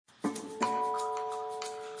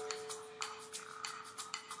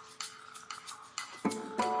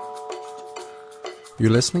You're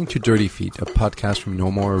listening to Dirty Feet, a podcast from No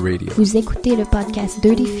More Radio. Vous écoutez le podcast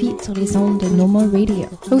Dirty Feet sur les ondes de No More Radio.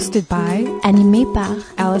 Hosted by, animé par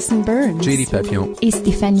Allison Burns, JD Papillon, et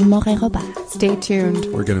Stéphanie Morin-Robert. Stay tuned.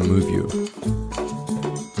 We're gonna move you.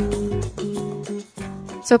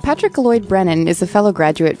 So Patrick Lloyd Brennan is a fellow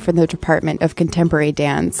graduate from the Department of Contemporary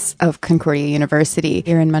Dance of Concordia University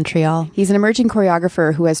here in Montreal. He's an emerging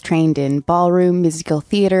choreographer who has trained in ballroom, musical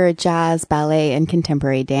theater, jazz, ballet, and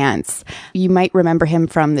contemporary dance. You might remember him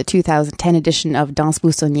from the 2010 edition of Danse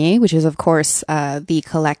Buissonnière, which is, of course, the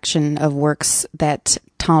collection of works that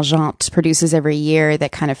Tangente produces every year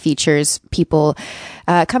that kind of features people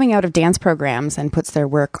coming out of dance programs and puts their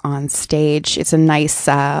work on stage. It's a nice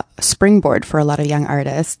springboard for a lot of young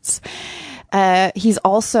artists. He's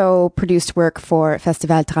also produced work for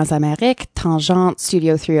Festival Transamérique, Tangente,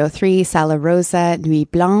 Studio 303, Sala Rosa,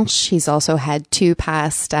 Nuit Blanche. He's also had two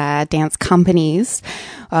past dance companies,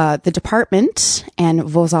 The Department and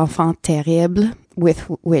Vos Enfants Terribles, with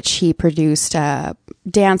which he produced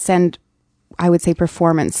dance and I would say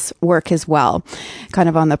performance work as well, kind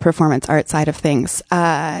of on the performance art side of things.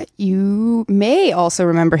 You may also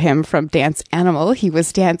remember him from Dance Animal. He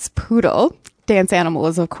was Dance Poodle. Dance Animal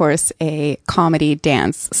is, of course, a comedy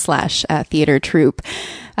dance / theater troupe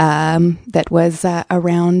that was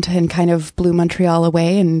around and kind of blew Montreal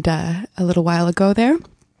away and a little while ago there.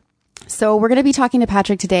 So we're going to be talking to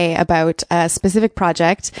Patrick today about a specific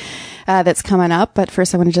project that's coming up. But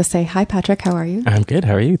first, I want to just say hi, Patrick. How are you? I'm good.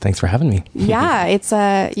 How are you? Thanks for having me. Yeah, it's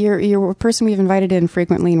you're a person we've invited in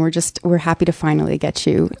frequently, and we're happy to finally get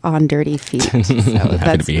you on Dirty Feet. So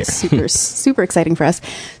that's super exciting for us.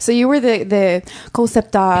 So you were the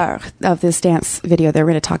concepteur of this dance video that we're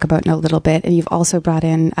going to talk about in a little bit, and you've also brought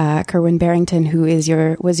in Kerwin Barrington, who was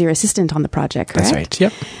your assistant on the project, correct? That's right.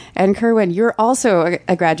 Yep. And Kerwin, you're also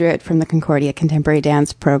a graduate from the Concordia Contemporary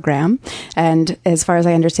Dance Program. And as far as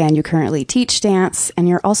I understand, you currently teach dance, and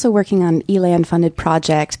you're also working on an ELAN-funded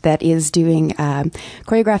project that is doing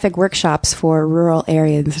choreographic workshops for rural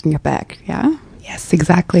areas in Quebec. Yeah? Yes,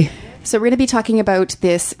 exactly. So we're going to be talking about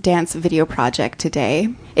this dance video project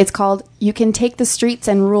today. It's called You Can Take the Streets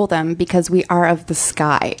and Rule Them Because We Are of the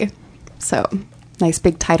Sky. So nice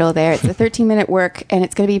big title there. It's a 13-minute work, and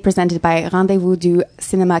it's going to be presented by Rendez-vous du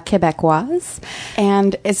Cinéma Québécois.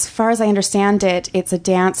 And as far as I understand it, it's a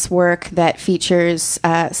dance work that features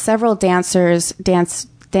several dancers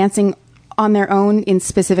dancing on their own in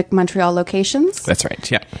specific Montreal locations. That's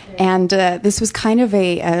right, yeah. And this was kind of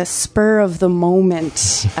a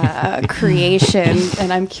spur-of-the-moment creation,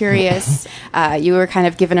 and I'm curious, you were kind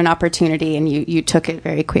of given an opportunity, and you took it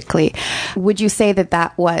very quickly. Would you say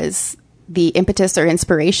that was the impetus or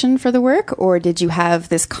inspiration for the work, or did you have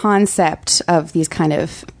this concept of these kind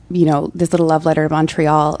of, this little love letter of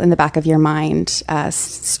Montreal in the back of your mind,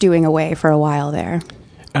 stewing away for a while there?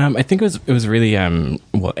 I think it was really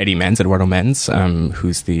Eddie Menz, Eduardo Menz,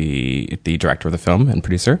 who's the director of the film and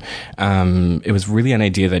producer. It was really an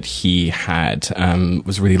idea that he had,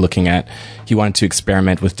 was really looking at. He wanted to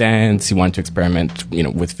experiment with dance. He wanted to experiment,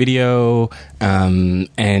 with video.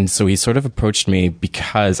 And so he sort of approached me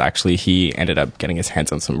because actually he ended up getting his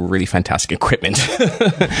hands on some really fantastic equipment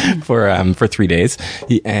for 3 days.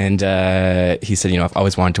 He said, I've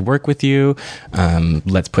always wanted to work with you.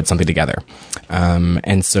 Let's put something together.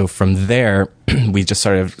 And so from there, we just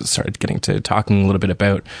started getting to talking a little bit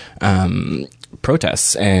about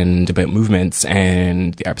protests and about movements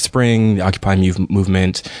and the Arab Spring, the Occupy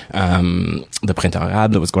movement, the Printemps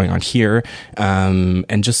Arabe that was going on here,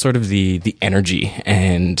 and just sort of the energy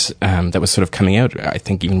and that was sort of coming out, I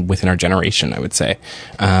think, even within our generation, I would say.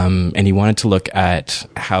 And he wanted to look at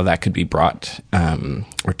how that could be brought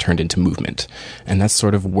or turned into movement. And that's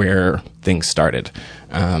sort of where things started.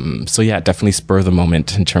 So yeah, definitely spur of the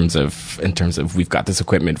moment in terms of we've got this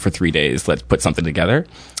equipment for 3 days, let's put something together.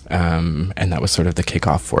 And that was sort of the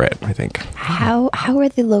kickoff for it, I think. How were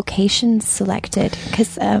the locations selected?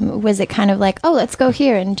 Because was it kind of like, oh, let's go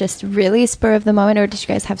here and just really spur of the moment, or did you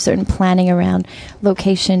guys have certain planning around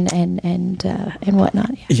location and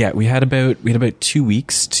whatnot? Yeah, we had about 2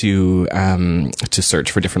 weeks to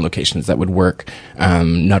search for different locations that would work,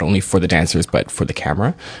 not only for the dancers but for the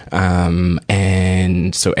camera.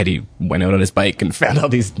 And so Eddie went out on his bike and found all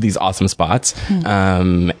these awesome spots.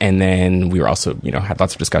 And then we were also, had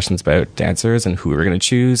lots of discussions about dancers and who we were going to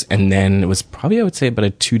choose. And then it was probably, I would say, about a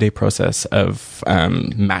 2-day process of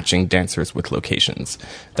matching dancers with locations.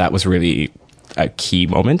 That was really a key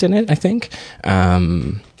moment in it, I think.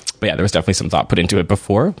 But yeah, there was definitely some thought put into it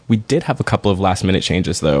before. We did have a couple of last minute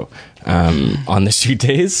changes though, on the shoot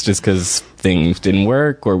days, just because things didn't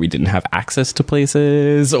work or we didn't have access to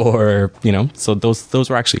places or, so those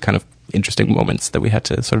were actually kind of interesting moments that we had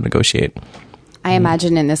to sort of negotiate. I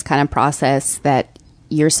imagine in this kind of process that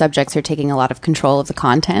your subjects are taking a lot of control of the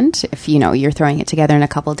content. If, you're throwing it together in a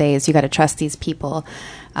couple of days, you got to trust these people.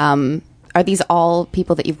 Are these all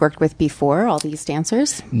people that you've worked with before, all these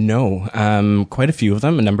dancers? No, quite a few of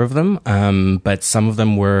them, a number of them. But some of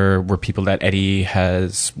them were people that Eddie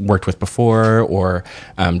has worked with before, or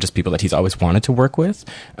just people that he's always wanted to work with.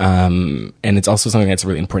 And it's also something that's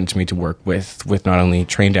really important to me to work with not only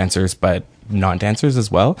trained dancers, but non-dancers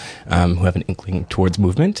as well, who have an inkling towards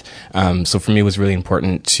movement. So for me, it was really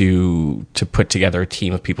important to put together a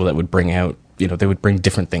team of people that would bring out, they would bring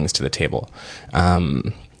different things to the table.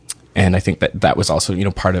 And I think that was also,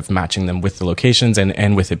 part of matching them with the locations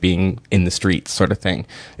and with it being in the streets sort of thing,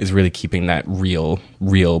 is really keeping that real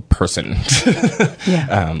person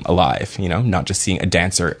alive, not just seeing a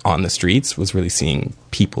dancer on the streets, was really seeing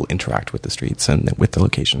people interact with the streets and with the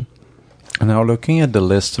location. And now looking at the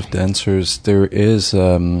list of dancers, there is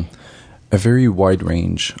a very wide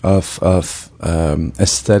range of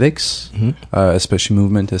aesthetics, especially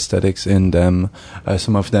movement aesthetics in them.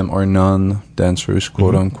 Some of them are non-dancers,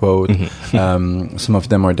 quote unquote. Some of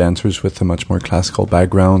them are dancers with a much more classical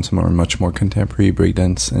background. Some are much more contemporary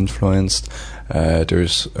breakdance influenced.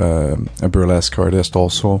 There's a burlesque artist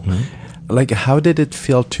also. Like, how did it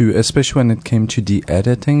feel to, especially when it came to the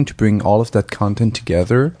editing, to bring all of that content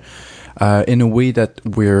together in a way that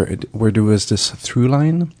where there was this through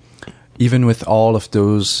line? Even with all of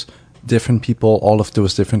those different people, all of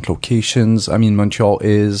those different locations. I mean, Montreal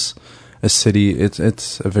is a city.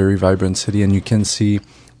 It's a very vibrant city, and you can see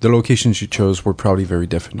the locations you chose were probably very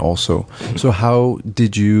different also. So how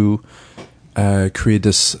did you create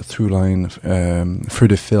this through line for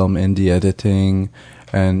the film and the editing,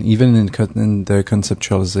 and even in the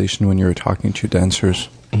conceptualization when you were talking to dancers?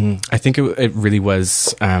 I think it really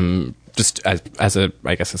was... just as a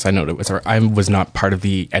side note, I was not part of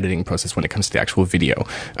the editing process when it comes to the actual video,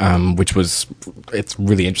 which it's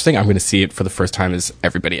really interesting. I'm going to see it for the first time as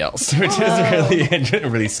everybody else, which is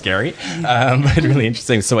really scary, but really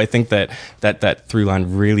interesting. So I think that through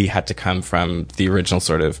line really had to come from the original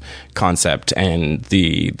sort of concept and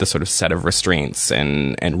the sort of set of restraints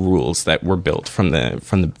and rules that were built from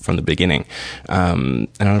the beginning. I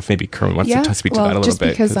don't know if maybe Kerwin wants to speak to that a little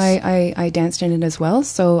bit. Just because I danced in it as well,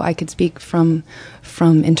 so I could speak from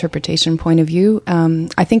interpretation point of view.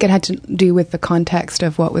 I think it had to do with the context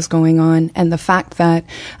of what was going on and the fact that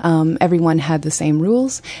everyone had the same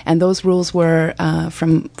rules, and those rules were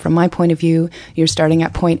from my point of view, you're starting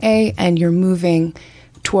at point A and you're moving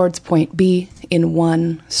towards point B in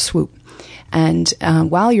one swoop. And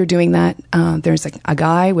while you're doing that, there's a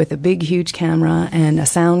guy with a big, huge camera and a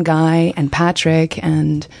sound guy and Patrick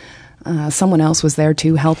and someone else was there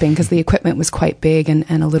too, helping, because the equipment was quite big and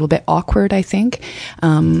a little bit awkward, I think.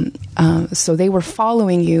 So they were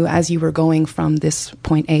following you as you were going from this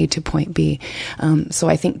point A to point B. So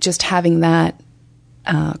I think just having that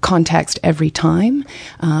context every time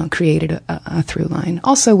created a through line.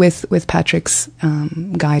 Also with Patrick's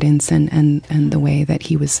guidance and the way that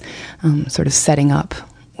he was sort of setting up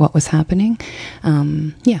what was happening.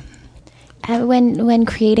 When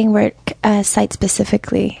creating work site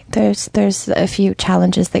specifically, there's a few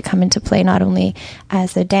challenges that come into play, not only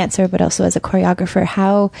as a dancer but also as a choreographer.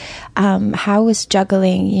 How was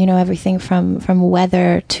juggling, everything from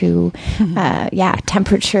weather to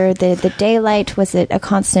temperature, the daylight? Was it a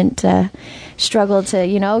constant struggle to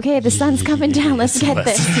okay, the sun's coming down, let's get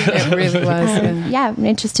this? It really was. I'm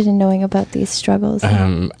interested in knowing about these struggles.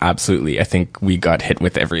 Absolutely. I think we got hit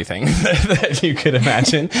with everything that you could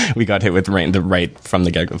imagine. We got hit with rain right from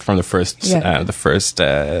the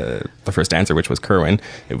first answer, which was Kerwin.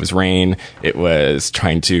 It was rain. It was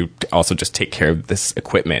trying to also just take care of this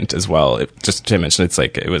equipment as well. Just to mention,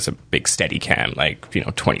 it was a big Steadicam,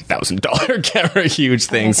 $20,000 camera, huge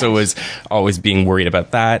thing. Oh, so it was always being worried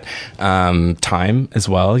about that. Time as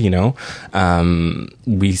well, we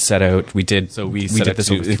set out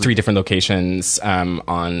to 3 different locations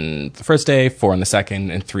on the first day, 4 on the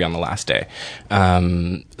second, and 3 on the last day.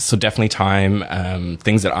 So definitely time,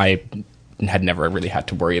 things that I had never really had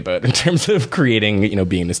to worry about in terms of creating,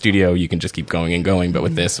 being in the studio, you can just keep going and going. But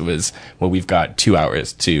with this, it was, we've got 2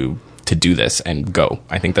 hours to do this and go.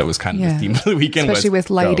 I think that was kind of the theme of the weekend. Especially with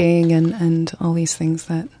lighting and all these things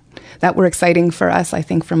that were exciting for us. I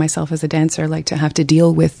think for myself as a dancer, to have to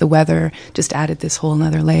deal with the weather just added this whole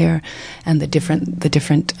nother layer, and the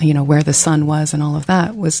different, where the sun was and all of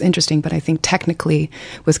that was interesting. But I think technically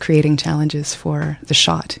was creating challenges for the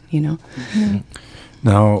shot, Mm-hmm.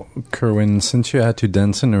 Now, Kerwin, since you had to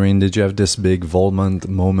dance in the rain, did you have this big Volmont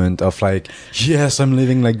moment of like, yes, I'm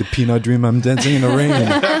living like the Peanut dream, I'm dancing in the rain?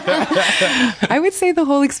 I would say the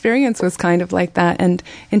whole experience was kind of like that. And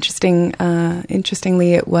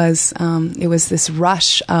interestingly, it was this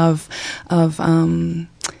rush of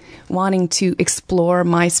wanting to explore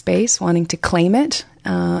my space, wanting to claim it.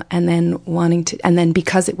 And then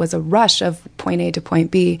because it was a rush of point A to point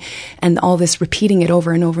B, and all this repeating it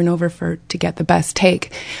over and over and over to get the best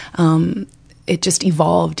take, it just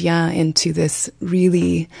evolved, into this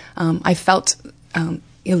really. I felt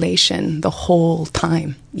elation the whole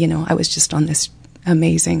time. I was just on this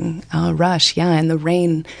amazing rush, and the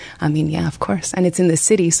rain. I mean, of course, and it's in the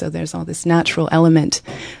city, so there's all this natural element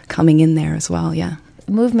coming in there as well.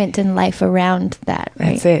 Movement and life around that,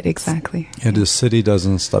 right? That's it, exactly. Yeah, the city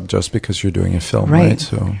doesn't stop just because you're doing a film,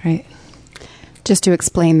 right? Right. Just to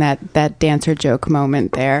explain that dancer joke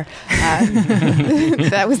moment there,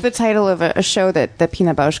 that was the title of a show that the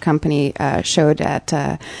Pina Bausch Company showed at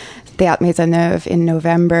Théâtre Maisonneuve in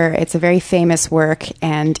November. It's a very famous work,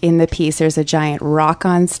 and in the piece there's a giant rock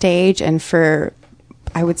on stage, and for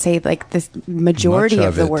I would say like the majority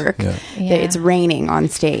of the work, it's raining on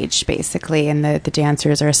stage basically, and the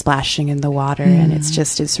dancers are splashing in the water, and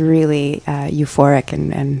it's really euphoric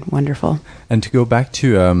and wonderful. And to go back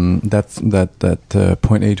to that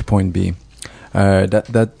point A to point B,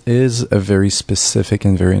 that is a very specific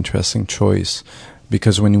and very interesting choice.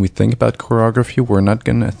 Because when we think about choreography, we're not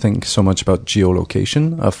going to think so much about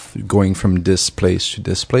geolocation of going from this place to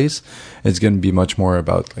this place. It's going to be much more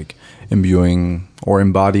about like imbuing or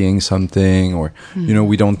embodying something, or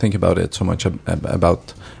we don't think about it so much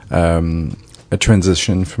about a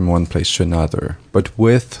transition from one place to another. But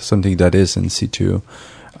with something that is in situ,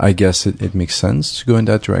 I guess it makes sense to go in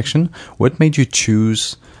that direction. What made you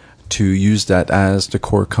choose to use that as the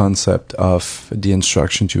core concept of the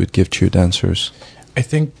instructions you would give to your dancers? I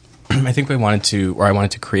think I wanted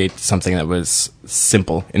to create something that was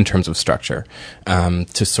simple in terms of structure,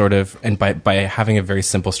 to sort of, and by having a very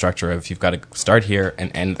simple structure of you've got to start here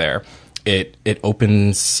and end there, it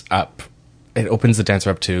opens the dancer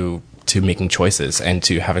up to making choices and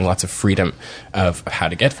to having lots of freedom of how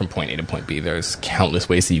to get from point A to point B. There's countless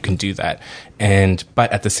ways that you can do that,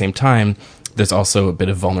 but at the same time, there's also a bit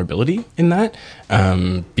of vulnerability in that,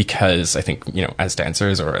 because I think, as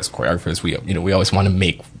dancers or as choreographers, we always want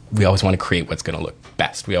to create what's going to look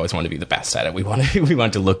best. We always want to be the best at it. We want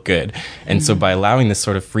to look good. And so by allowing this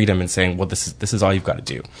sort of freedom and saying, well, this is all you've got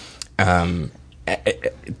to do,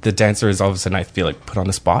 the dancer is all of a sudden, I feel like, put on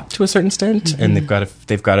the spot to a certain extent, and they've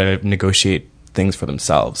got to negotiate things for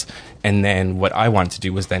themselves. And then what I wanted to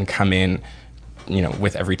do was then come in,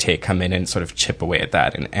 with every take, come in and sort of chip away at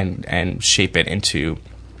that and shape it into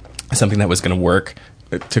something that was going to work.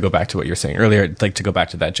 To go back to what you were saying earlier, like to go back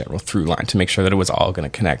to that general through line, to make sure that it was all going to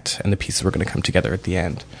connect and the pieces were going to come together at the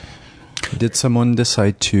end. Did someone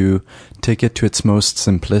decide to take it to its most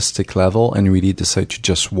simplistic level and really decide to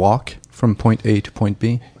just walk from point A to point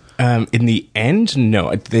B? In the end,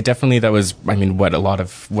 no. They definitely, that was, what a lot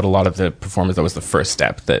of the performers, that was the first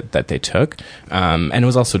step that they took. And it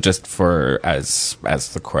was also just as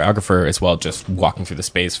the choreographer as well, just walking through the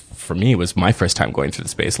space. For me, it was my first time going through the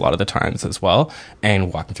space a lot of the times as well,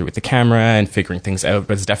 and walking through with the camera and figuring things out.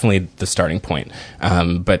 But it's definitely the starting point.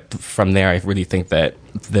 But from there, I really think that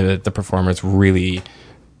the performers really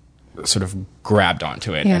sort of grabbed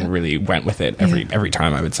onto it and really went with it every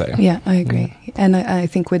time, I would say. Yeah, I agree. And I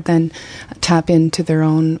think would then tap into their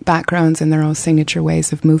own backgrounds and their own signature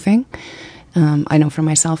ways of moving. I know for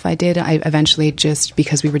myself I did. I eventually, just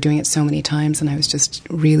because we were doing it so many times and I was just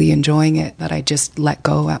really enjoying it, that I just let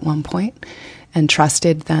go at one point and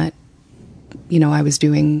trusted that, I was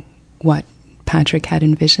doing what Patrick had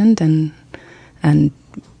envisioned and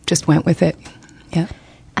just went with it. Yeah.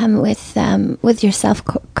 With yourself,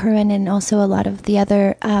 Kerwin, and also a lot of the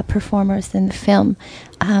other performers in the film,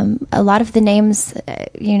 a lot of the names,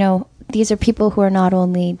 these are people who are not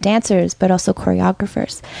only dancers but also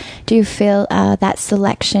choreographers. Do you feel that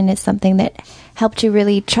selection is something that helped you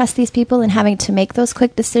really trust these people and having to make those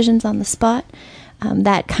quick decisions on the spot?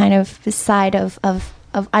 That kind of side of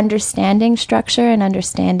understanding structure and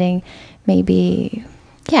understanding maybe...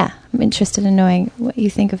 Yeah, I'm interested in knowing what you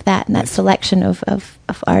think of that and that selection of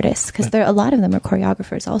artists, because a lot of them are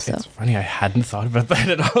choreographers also. It's funny, I hadn't thought about that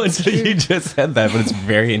at all until you just said that, but it's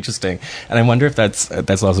very interesting. And I wonder if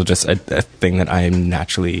that's also just a thing that I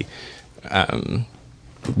naturally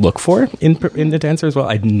look for in the dancer as well.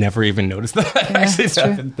 I'd never even noticed that.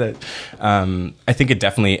 I think it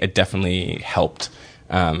definitely helped.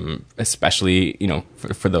 Especially,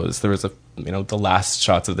 for those, there was the last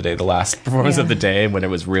shots of the day, the last performance of the day, when it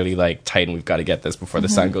was really like tight and we've got to get this before the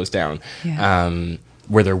sun goes down.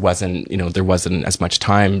 Where there wasn't as much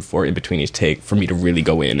time for in between each take for me to really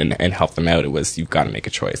go in and help them out. It was, you've got to make a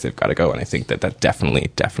choice. They've got to go. And I think that definitely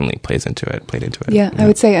played into it. Yeah, I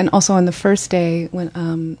would say, and also on the first day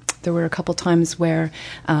when there were a couple times where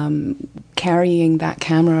carrying that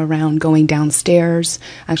camera around, going downstairs,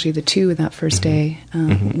 actually the two that first day,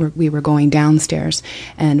 we were going downstairs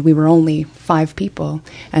and we were only 5 people.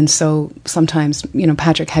 And so sometimes,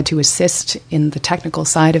 Patrick had to assist in the technical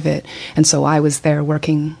side of it. And so I was there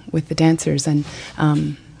working with the dancers. And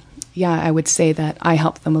I would say that I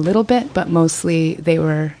helped them a little bit, but mostly they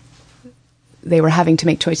were having to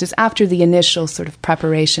make choices after the initial sort of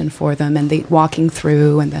preparation for them and the walking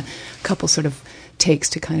through and the couple sort of takes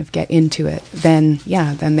to kind of get into it. Then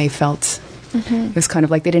they felt it was kind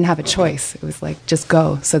of like they didn't have a choice. It was like, just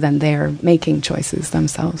go. So then they're making choices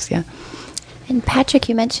themselves. Yeah. And Patrick,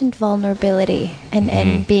 you mentioned vulnerability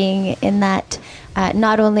and being in that,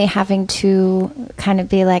 not only having to kind of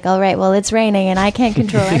be like, all right, well, it's raining and I can't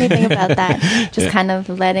control anything about that, just kind of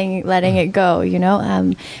letting it go,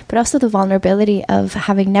 but also the vulnerability of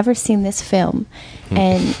having never seen this film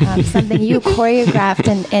and something you choreographed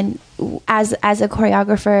and as a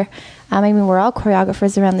choreographer, we're all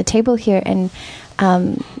choreographers around the table here, and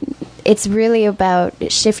it's really about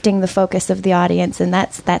shifting the focus of the audience, and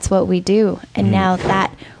that's what we do. And now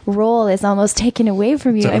that role is almost taken away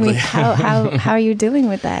from you. Totally. How are you dealing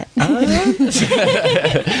with that?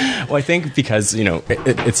 Well, I think because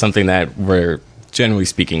it's something that we're generally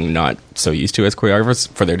speaking not so used to as choreographers,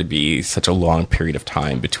 for there to be such a long period of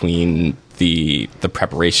time between the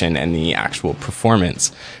preparation and the actual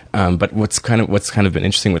performance. But what's kind of been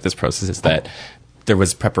interesting with this process is that there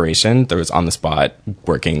was preparation, there was on the spot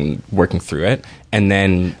working through it, and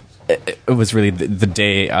then it was really the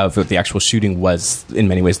day of the actual shooting was in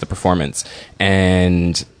many ways the performance.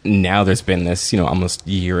 And now there's been this almost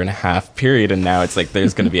year and a half period, and now it's like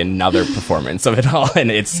there's going to be another performance of it all,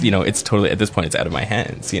 and it's it's totally, at this point, it's out of my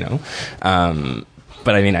hands.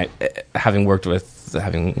 But I mean, having worked with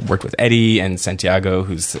Eddie and Santiago,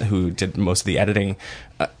 who did most of the editing,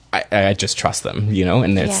 I just trust them,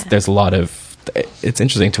 and there's a lot of, it's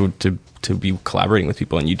interesting to be collaborating with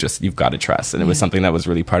people, and you've got to trust. And it was something that was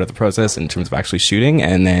really part of the process in terms of actually shooting,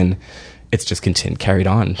 and then it's just carried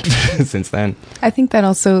on since then. I think that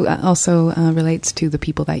also relates to the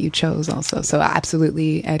people that you chose also. So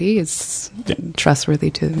absolutely, Eddie is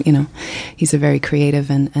trustworthy to, he's a very creative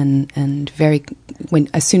and very,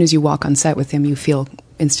 as soon as you walk on set with him, you feel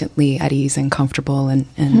instantly at ease and comfortable and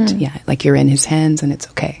like you're in his hands and it's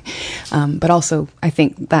okay. But also, I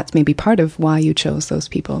think that's maybe part of why you chose those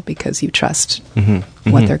people, because you trust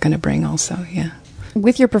what they're going to bring also, yeah.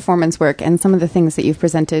 With your performance work and some of the things that you've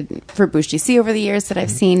presented for Bouche DC over the years that I've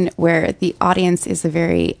seen, where the audience is a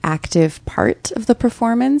very active part of the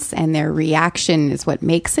performance and their reaction is what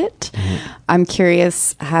makes it. I'm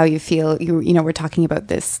curious how you feel. We're talking about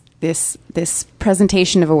this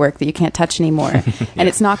presentation of a work that you can't touch anymore, and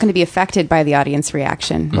it's not going to be affected by the audience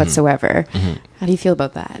reaction whatsoever. How do you feel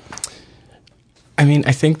about that? I mean,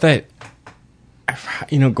 I think that,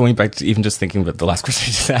 going back to even just thinking about the last question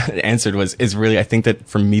you just answered is really, I think that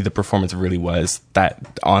for me, the performance really was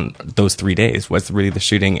that on those 3 days was really the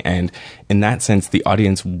shooting. And in that sense, the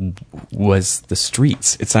audience was the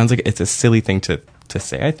streets. It sounds like it's a silly thing to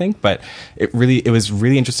say, I think, but it was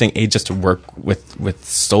really interesting, just to work with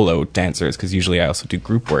solo dancers, because usually I also do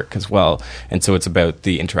group work as well. And so it's about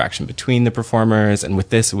the interaction between the performers. And with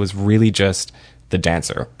this, it was really just the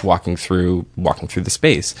dancer walking through the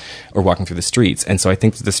space or walking through the streets. And so I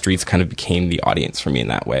think that the streets kind of became the audience for me in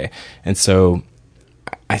that way. And so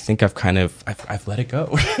I think I've let it go.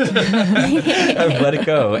 I've let it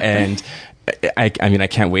go. And I mean, I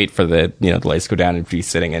can't wait for the lights go down and be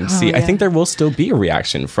sitting and see. Yeah. I think there will still be a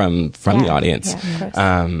reaction from the audience.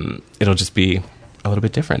 Yeah, it'll just be a little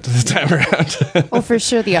bit different this time around. Well, for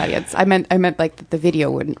sure, the audience. I meant like the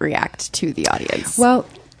video wouldn't react to the audience. Well,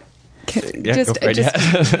 just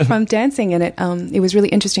from dancing in it, it was really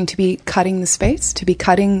interesting to be cutting the space, to be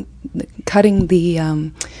cutting the,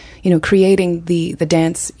 creating the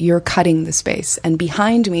dance. You're cutting the space, and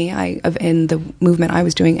behind me, in the movement I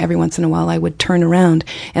was doing, every once in a while I would turn around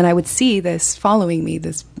and I would see this following me,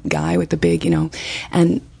 this guy with the big,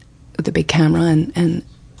 and with the big camera, and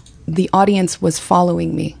the audience was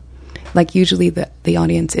following me. Like usually the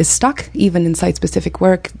audience is stuck, even in site-specific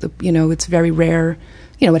work. It's very rare.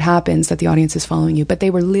 It happens that the audience is following you, but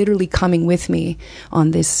they were literally coming with me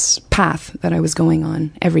on this path that I was going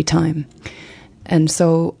on every time. And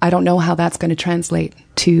so I don't know how that's going to translate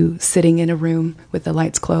to sitting in a room with the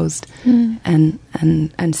lights closed and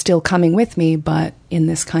still coming with me, but in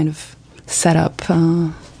this kind of setup,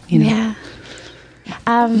 Yeah.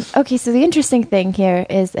 Okay, so the interesting thing here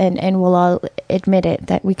is, and we'll all admit it,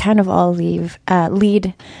 that we kind of all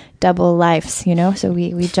lead double lives, so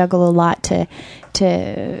we juggle a lot to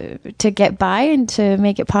get by and to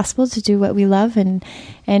make it possible to do what we love. And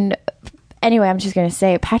anyway, I'm just going to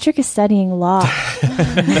say, Patrick is studying law.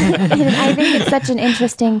 And I think it's such an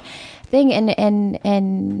interesting thing, and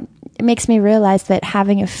it makes me realize that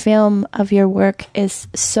having a film of your work is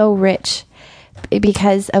so rich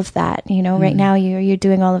because of that. Right now you're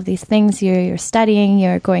doing all of these things, you're studying,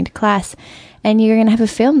 you're going to class, and you're going to have a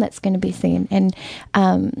film that's going to be seen. And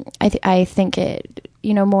I think it,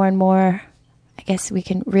 more and more, I guess we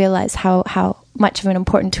can realize how much of an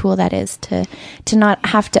important tool that is to not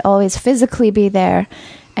have to always physically be there,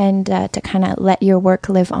 and to kind of let your work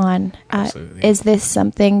live on. Is this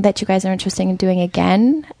something that you guys are interested in doing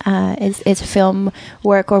again? Is film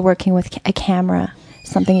work or working with a camera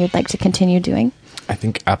something you'd like to continue doing? I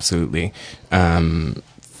think absolutely.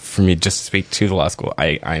 For me, just to speak to the law school,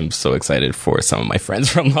 I'm so excited for some of my friends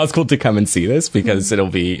from law school to come and see this, because it'll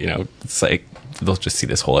be, it's like they'll just see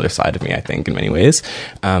this whole other side of me, I think, in many ways.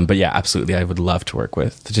 But yeah, absolutely, I would love to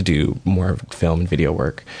to do more film and video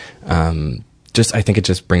work. I think it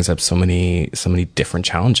just brings up so many different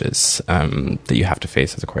challenges that you have to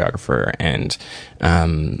face as a choreographer, and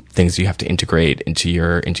things you have to integrate into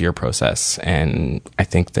your process. And I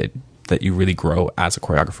think that you really grow as a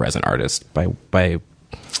choreographer, as an artist, by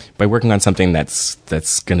working on something that's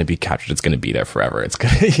going to be captured. It's going to be there forever. It's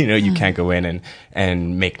going to, you can't go in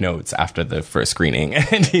and make notes after the first screening,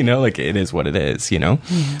 and it is what it is.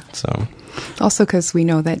 So. Also, because we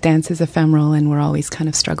know that dance is ephemeral, and we're always kind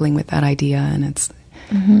of struggling with that idea, and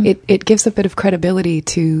it gives a bit of credibility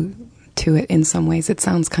to it in some ways. It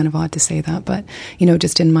sounds kind of odd to say that, but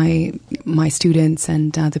just in my students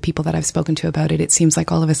and the people that I've spoken to about it, it seems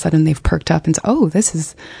like all of a sudden they've perked up and said, "Oh, this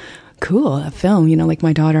is cool, a film." Like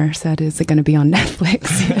my daughter said, "Is it going to be on Netflix?"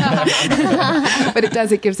 But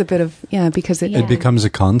it gives a bit of, because it becomes a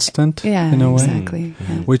constant in a way. Exactly.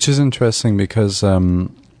 Yeah. Which is interesting, because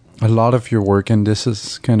a lot of your work, and this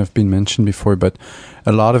has kind of been mentioned before, but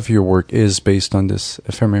a lot of your work is based on this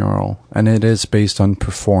ephemeral, and it is based on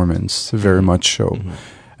performance, very much so. Mm-hmm.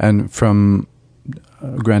 And from,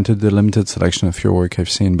 granted, the limited selection of your work I've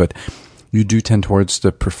seen, but you do tend towards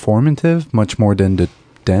the performative much more than the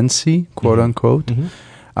dancey, quote unquote.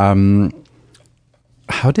 Mm-hmm.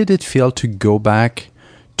 How did it feel to go back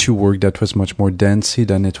to work that was much more dancey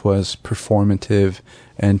than it was performative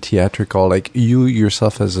and theatrical? Like, you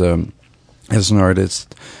yourself as an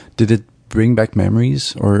artist, did it bring back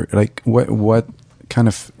memories, or like what kind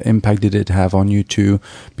of impact did it have on you to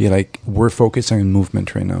be like, we're focusing on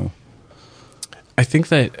movement right now? I think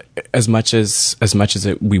that as much as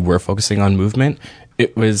we were focusing on movement,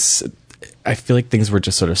 it was, I feel like things were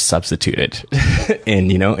just sort of substituted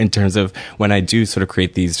in terms of when I do sort of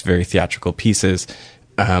create these very theatrical pieces.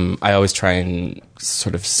 I always try and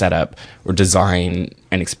sort of set up or design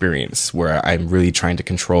an experience where I'm really trying to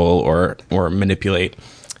control or manipulate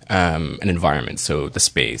an environment. So the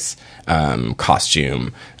space,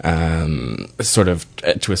 costume, sort of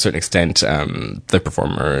to a certain extent, the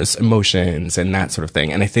performer's emotions and that sort of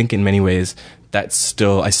thing. And I think in many ways I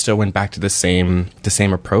still went back to the same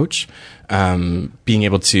approach. Being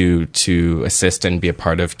able to assist and be a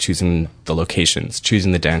part of choosing the locations,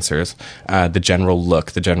 choosing the dancers, the general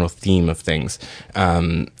look, the general theme of things,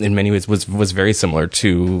 in many ways was very similar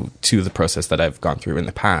to the process that I've gone through in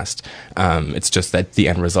the past. It's just that the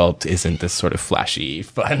end result isn't this sort of flashy,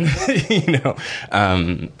 fun,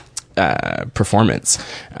 performance.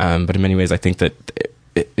 But in many ways, I think that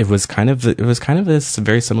it was kind of this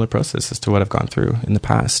very similar process as to what I've gone through in the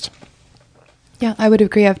past. Yeah, I would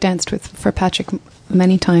agree. I've danced for Patrick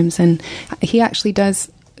many times, and he actually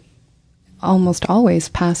does almost always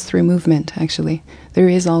pass through movement, actually. There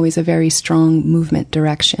is always a very strong movement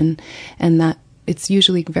direction, and that it's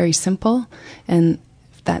usually very simple, and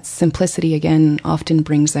that simplicity, again, often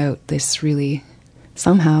brings out this really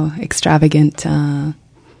somehow extravagant,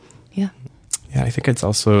 Yeah, I think it's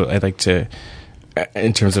also, I like to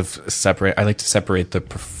separate the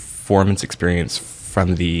performance experience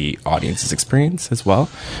from the audience's experience as well.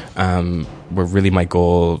 Where really my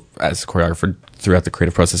goal as a choreographer throughout the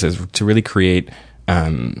creative process is to really create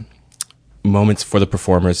moments for the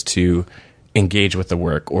performers to engage with the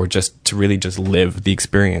work, or just to really just live the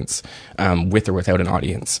experience with or without an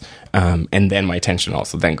audience. And then my attention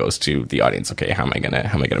also then goes to the audience. Okay, how am I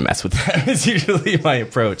gonna mess with that? Is usually my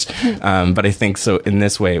approach. But I think so in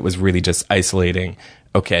this way, it was really just isolating.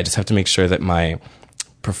 Okay, I just have to make sure that my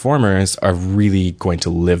performers are really going to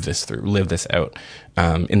live this out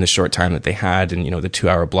in the short time that they had, and the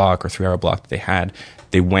 2-hour block or 3-hour block that they had.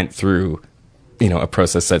 They went through a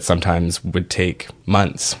process that sometimes would take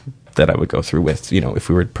months, that I would go through with, if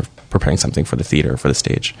we were preparing something for the theater or for the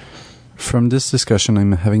stage. From this discussion,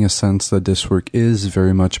 I'm having a sense that this work is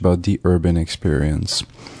very much about the urban experience.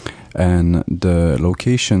 And the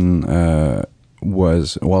location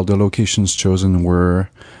the locations chosen were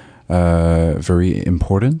very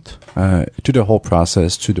important to the whole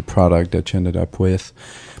process, to the product that you ended up with.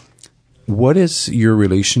 What is your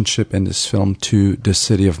relationship in this film to the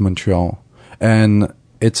city of Montreal? And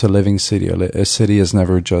it's a living city. A city is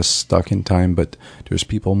never just stuck in time, but there's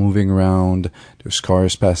people moving around, there's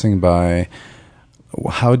cars passing by.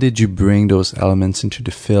 How did you bring those elements into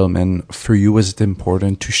the film? And for you, was it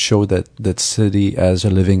important to show that city as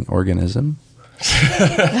a living organism?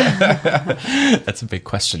 That's a big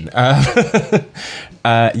question.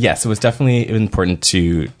 Yes, it was definitely important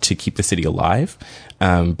to keep the city alive.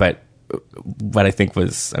 But what I think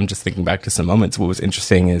was, I'm just thinking back to some moments, what was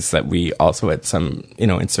interesting is that we also at some,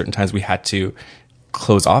 in certain times we had to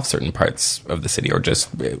close off certain parts of the city, or just,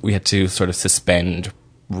 we had to sort of suspend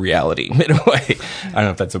reality in a way. I don't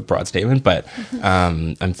know if that's a broad statement, but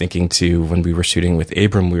I'm thinking too, when we were shooting with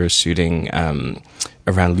Abram, we were shooting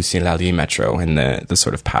around Lucien Lallier Metro and the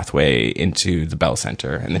sort of pathway into the Bell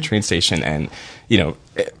Center and the train station. And,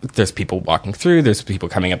 there's people walking through, there's people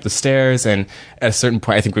coming up the stairs. And at a certain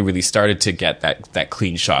point, I think we really started to get that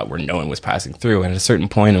clean shot where no one was passing through. And at a certain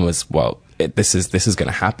point, it was, this is going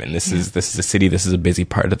to happen. This is a city. This is a busy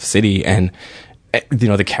part of the city. And,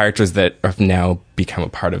 the characters that have now become a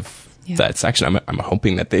part of that section, I'm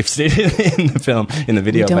hoping that they've stayed in the film, in the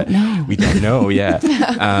video. We don't know. Yeah.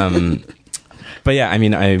 But yeah, I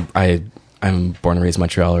mean, I'm born and raised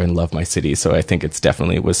Montrealer and love my city. So I think it's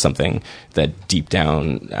definitely was something that deep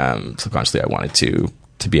down, subconsciously I wanted to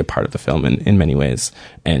be a part of the film in many ways.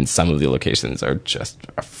 And some of the locations are just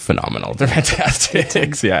phenomenal. They're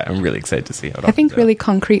fantastic. Yeah, I'm really excited to see how it I think really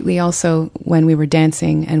concretely also, when we were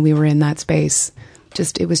dancing and we were in that space,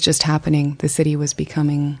 it was just happening. The city was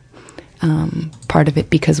becoming part of it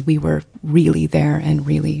because we were really there and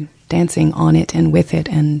really dancing on it and with it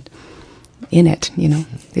and in it,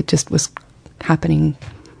 It just was happening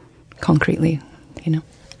concretely,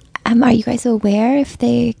 Are you guys aware if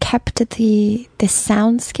they kept the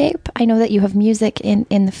soundscape? I know that you have music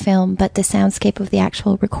in the film, but the soundscape of the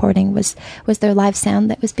actual recording, was there live sound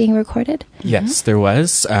that was being recorded? Yes, there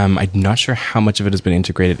was. I'm not sure how much of it has been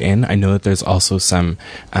integrated in. I know that there's also some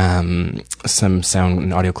sound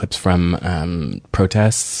and audio clips from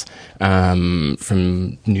protests,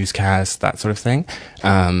 from newscasts, that sort of thing,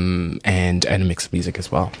 and a mix of music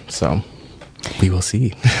as well. So we will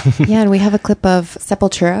see. Yeah, and we have a clip of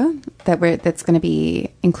Sepultura that's going to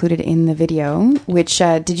be included in the video, which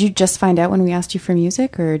did you just find out when we asked you for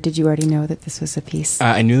music, or did you already know that this was a piece?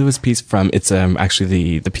 I knew there was a piece from, it's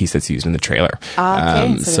actually the piece that's used in the trailer.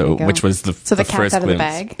 Okay, so which was the cat's first out glimpse.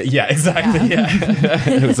 Of the bag. Yeah, exactly. Yeah.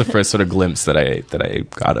 It was the first sort of glimpse that I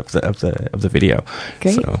got of the video.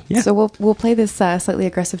 Great. So we'll play this slightly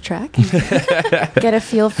aggressive track and get a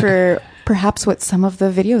feel for perhaps what some of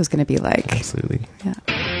the video is going to be like. Absolutely. Yeah.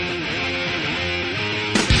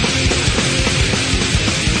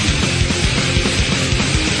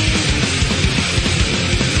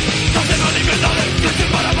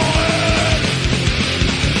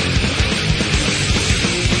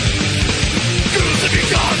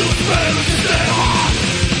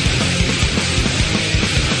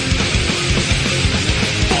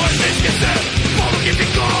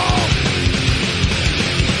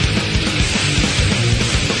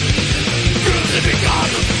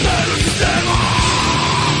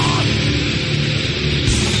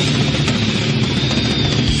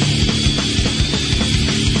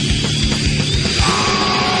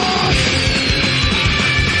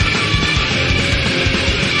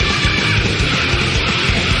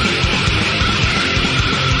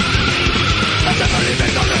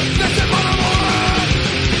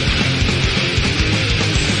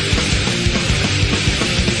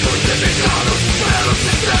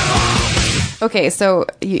 Okay, so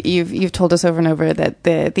you've told us over and over that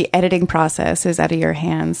the editing process is out of your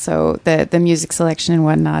hands. So the music selection and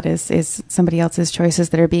whatnot is somebody else's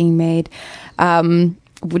choices that are being made.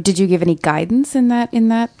 Did you give any guidance in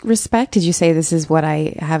that respect? Did you say this is what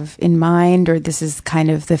I have in mind, or this is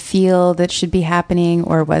kind of the feel that should be happening,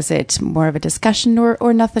 or was it more of a discussion,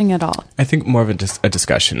 or nothing at all? I think more of a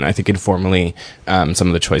discussion. I think informally, some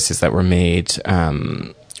of the choices that were made,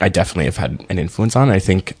 I definitely have had an influence on. I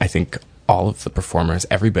think all of the performers,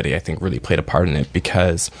 everybody, I think really played a part in it,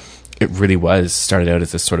 because it really started out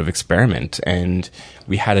as this sort of experiment, and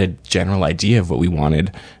we had a general idea of what we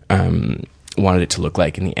wanted it to look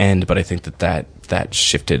like in the end, but I think that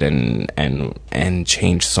shifted and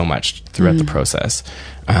changed so much throughout the process.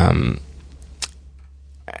 And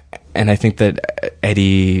I think that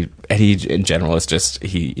Eddie in general is just,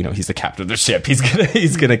 he's the captain of the ship.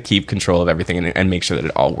 He's gonna keep control of everything and make sure that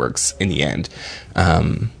it all works in the end.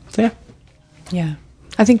 So yeah.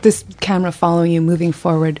 I think this camera following you, moving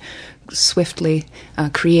forward swiftly,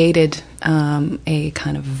 created a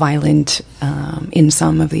kind of violent in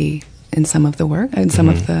some of the work, in some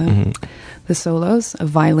of the solos, a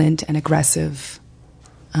violent and aggressive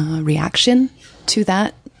reaction to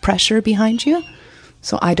that pressure behind you.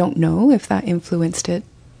 So I don't know if that influenced it,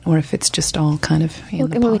 or if it's just all kind of in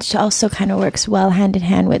the pot. Which also kind of works well hand in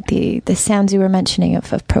hand with the sounds you were mentioning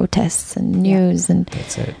of protests and news. Yeah. And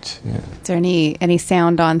that's it. Yeah. Is there any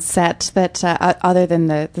sound on set that other than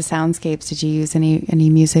the soundscapes? Did you use any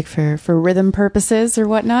music for rhythm purposes or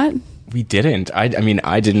whatnot? We didn't. I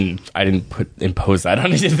didn't impose that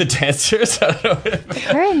on any of the dancers. I don't know.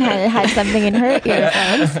 Karen had something in her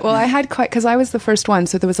earphones. Well, I had because I was the first one,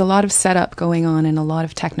 so there was a lot of setup going on and a lot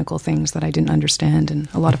of technical things that I didn't understand, and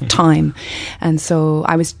a lot of time. And so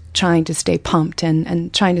I was trying to stay pumped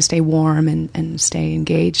and trying to stay warm and stay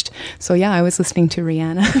engaged. So yeah, I was listening to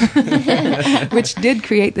Rihanna, which did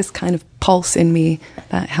create this kind of pulse in me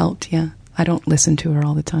that helped. Yeah, I don't listen to her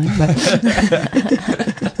all the time, but...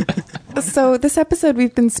 So this episode,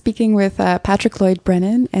 we've been speaking with Patrick Lloyd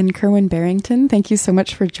Brennan and Kerwin Barrington. Thank you so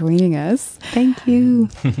much for joining us. Thank you.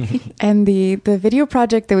 And the video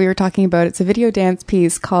project that we were talking about, it's a video dance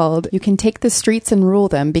piece called You Can Take the Streets and Rule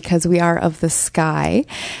Them Because We Are of the Sky.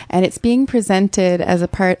 And it's being presented as a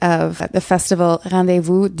part of the festival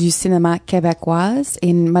Rendez-vous du Cinéma Québécois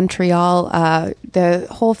in Montreal. The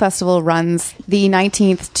whole festival runs the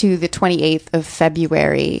 19th to the 28th of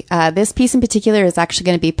February. This piece in particular is actually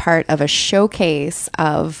going to be part of a showcase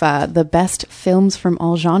of the best films from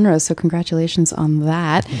all genres. So congratulations on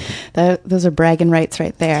that. Those are bragging rights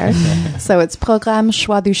right there. So it's Programme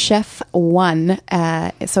Choix du Chef 1.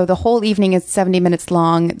 So the whole evening is 70 minutes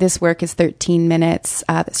long. This work is 13 minutes.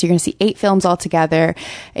 So you're going to see 8 films altogether.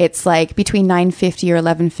 It's like between $9.50 or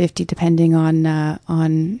 $11.50 depending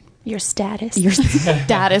on your status. Your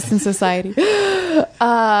status in society.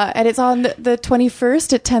 And it's on the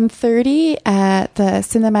 21st at 10:30 at the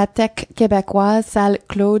Cinémathèque Québécoise, Salle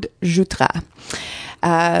Claude Jutras.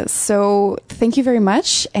 So thank you very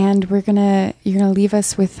much, and you're gonna leave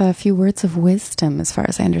us with a few words of wisdom, as far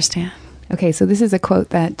as I understand. Okay, so this is a quote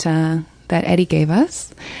that Eddie gave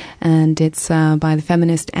us, and it's by the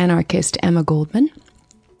feminist anarchist Emma Goldman.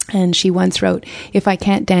 And she once wrote, "If I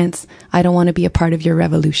can't dance, I don't want to be a part of your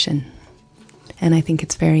revolution." And I think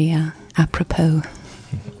it's very apropos.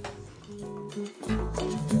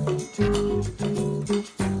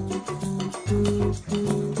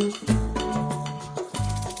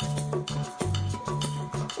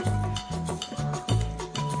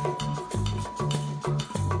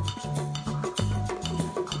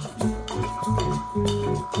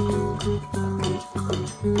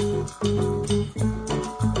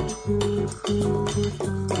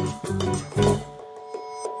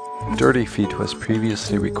 Dirty Feet was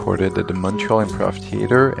previously recorded at the Montreal Improv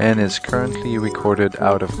Theatre and is currently recorded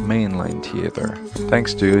out of Mainline Theatre.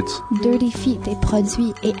 Thanks, dudes. Dirty Feet est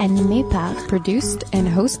produit et animé par, produced and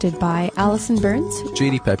hosted by Alison Burns,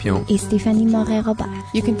 JD Papillon, et Stéphanie Moret-Robert.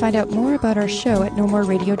 You can find out more about our show at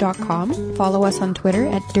nomoreradio.com, follow us on Twitter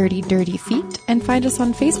at Dirty Feet, and find us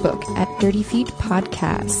on Facebook at Dirty Feet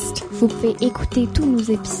Podcast. Vous pouvez écouter tous nos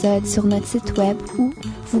épisodes sur notre site web ou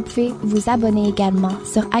vous pouvez vous abonner également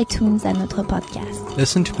sur iTunes à notre podcast.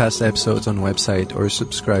 Listen to past episodes on website or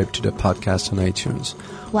subscribe to the podcast on iTunes.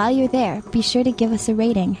 While you're there, be sure to give us a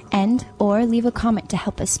rating and or leave a comment to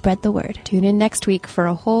help us spread the word. Tune in next week for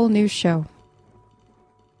a whole new show.